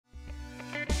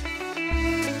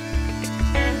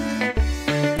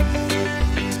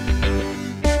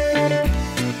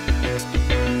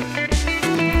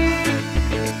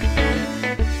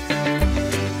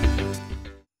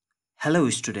Hello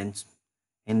students,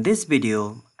 in this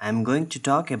video I am going to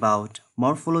talk about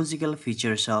morphological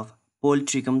features of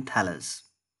Polytrichum thallus.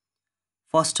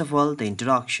 First of all, the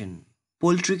introduction.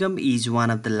 Polytrichum is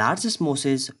one of the largest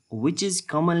mosses which is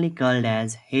commonly called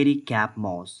as hairy cap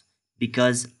moss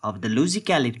because of the loosey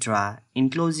calyptra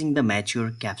enclosing the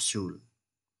mature capsule.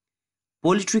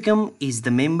 Polytrichum is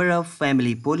the member of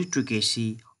family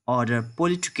Polytrichaceae, order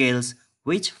Polytrichales,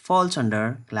 which falls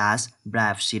under class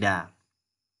Bryophytes.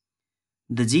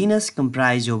 The genus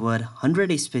comprises over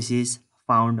 100 species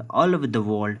found all over the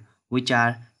world, which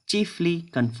are chiefly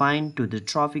confined to the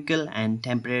tropical and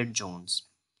temperate zones.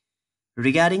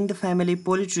 Regarding the family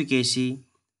Polytrichaceae,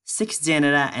 6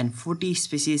 genera and 40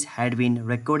 species had been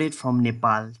recorded from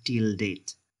Nepal till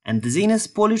date. And the genus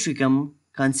Polytrichum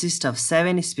consists of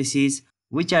 7 species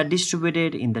which are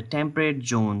distributed in the temperate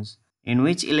zones, in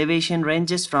which elevation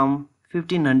ranges from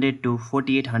 1500 to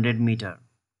 4800 meter.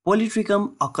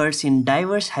 Polytrichum occurs in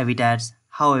diverse habitats.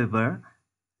 However,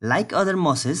 like other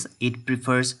mosses, it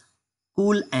prefers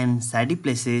cool and shady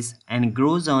places and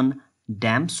grows on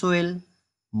damp soil,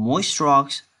 moist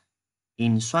rocks,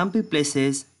 in swampy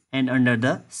places, and under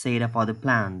the shade of other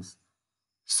plants.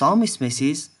 Some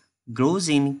species grows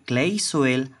in clay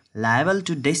soil liable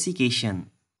to desiccation,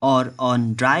 or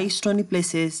on dry stony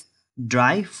places,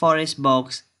 dry forest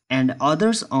bogs, and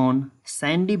others on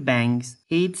sandy banks,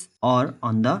 heaths, or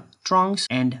on the trunks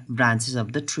and branches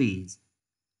of the trees.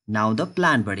 Now the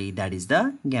plant body, that is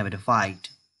the gametophyte.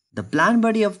 The plant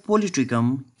body of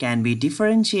Polytrichum can be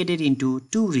differentiated into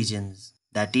 2 regions,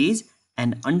 that is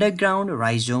an underground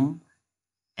rhizome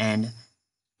and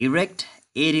erect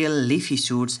aerial leafy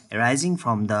shoots arising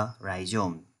from the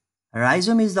rhizome. A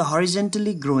rhizome is the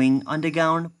horizontally growing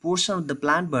underground portion of the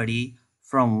plant body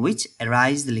from which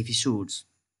arise the leafy shoots.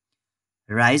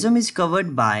 Rhizome is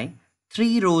covered by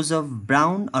 3 rows of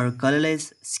brown or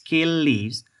colorless scale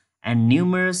leaves and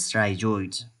numerous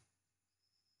rhizoids.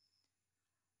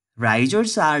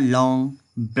 Rhizoids are long,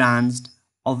 branched,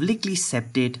 obliquely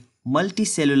septate,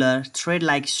 multicellular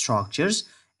thread-like structures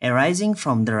arising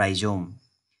from the rhizome.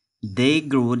 They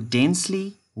grow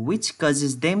densely, which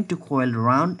causes them to coil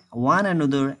around one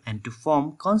another and to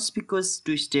form conspicuous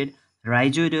twisted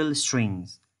rhizoidal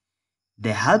strings.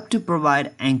 They help to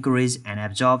provide anchorage and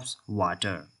absorb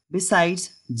water. Besides,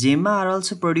 gemma are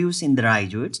also produced in the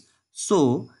rhizoids,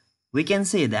 so we can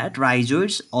say that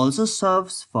rhizoids also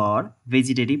serves for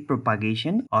vegetative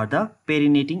propagation or the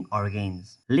perinating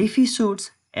organs. Leafy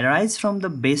shoots arise from the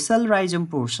basal rhizome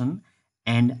portion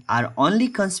and are only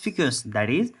conspicuous, that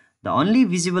is, the only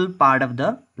visible part of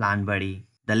the plant body.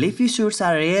 The leafy shoots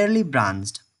are rarely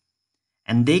branched,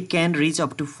 and they can reach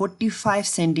up to 45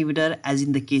 cm as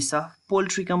in the case of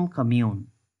Polytrichum commune.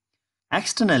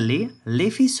 Externally,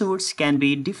 leafy shoots can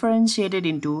be differentiated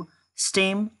into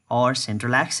stem or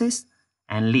central axis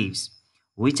and leaves,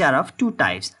 which are of 2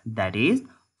 types, that is,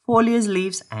 foliage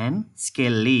leaves and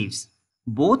scale leaves.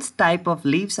 Both types of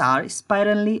leaves are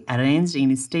spirally arranged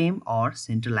in stem or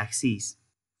central axis.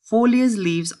 Foliage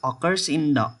leaves occurs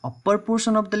in the upper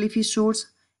portion of the leafy shoots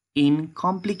in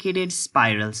complicated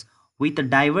spirals with a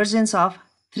divergence of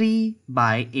 3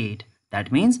 by 8.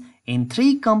 That means in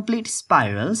 3 complete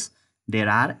spirals, there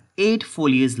are 8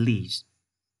 foliage leaves.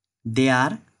 They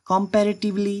are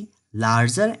comparatively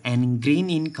larger and green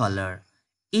in color.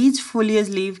 Each foliage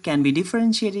leaf can be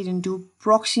differentiated into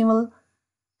proximal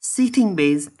sheathing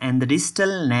base and the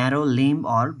distal narrow limb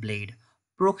or blade.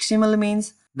 Proximal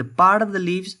means the part of the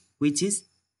leaves which is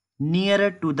nearer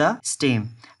to the stem,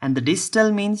 and the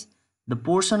distal means the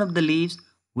portion of the leaves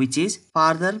which is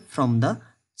farther from the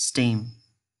stem.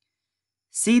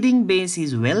 Sheathing base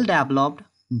is well developed,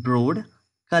 broad,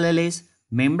 colorless,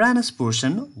 membranous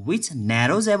portion which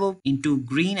narrows above into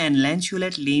green and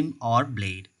lanceolate limb or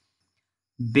blade.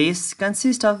 Base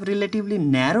consists of relatively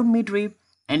narrow midrib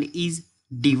and is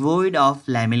devoid of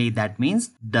lamellae. That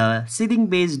means the sheathing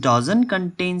base doesn't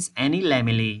contain any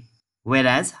lamellae.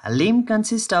 Whereas a limb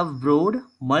consists of broad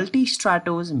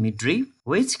multistratous midrib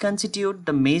which constitute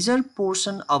the major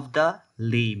portion of the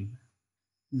limb.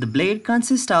 The blade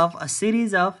consists of a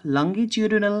series of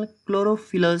longitudinal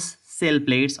chlorophyllous cell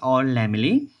plates or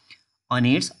lamellae on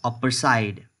its upper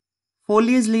side.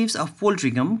 Foliage leaves of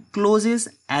Polytrichum closes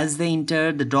as they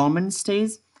enter the dormant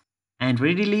stage and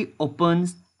readily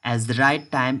opens as the right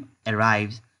time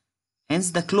arrives.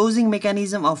 Hence, the closing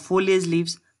mechanism of foliage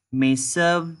leaves may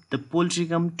serve the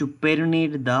Polytrichum to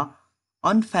perinate the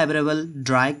unfavorable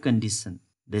dry condition.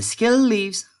 The scale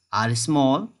leaves are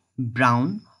small,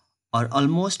 brown, or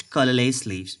almost colorless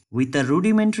leaves with a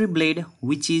rudimentary blade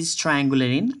which is triangular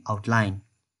in outline.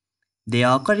 They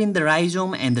occur in the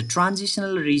rhizome and the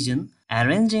transitional region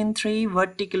arranged in 3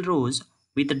 vertical rows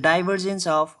with a divergence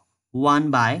of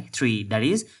 1 by 3, that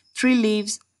is 3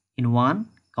 leaves in one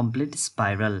complete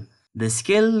spiral. The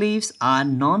scale leaves are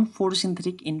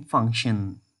non-photosynthetic in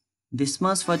function. This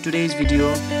much for today's video.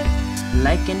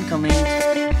 Like and comment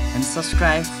and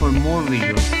subscribe for more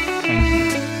videos. Thank you.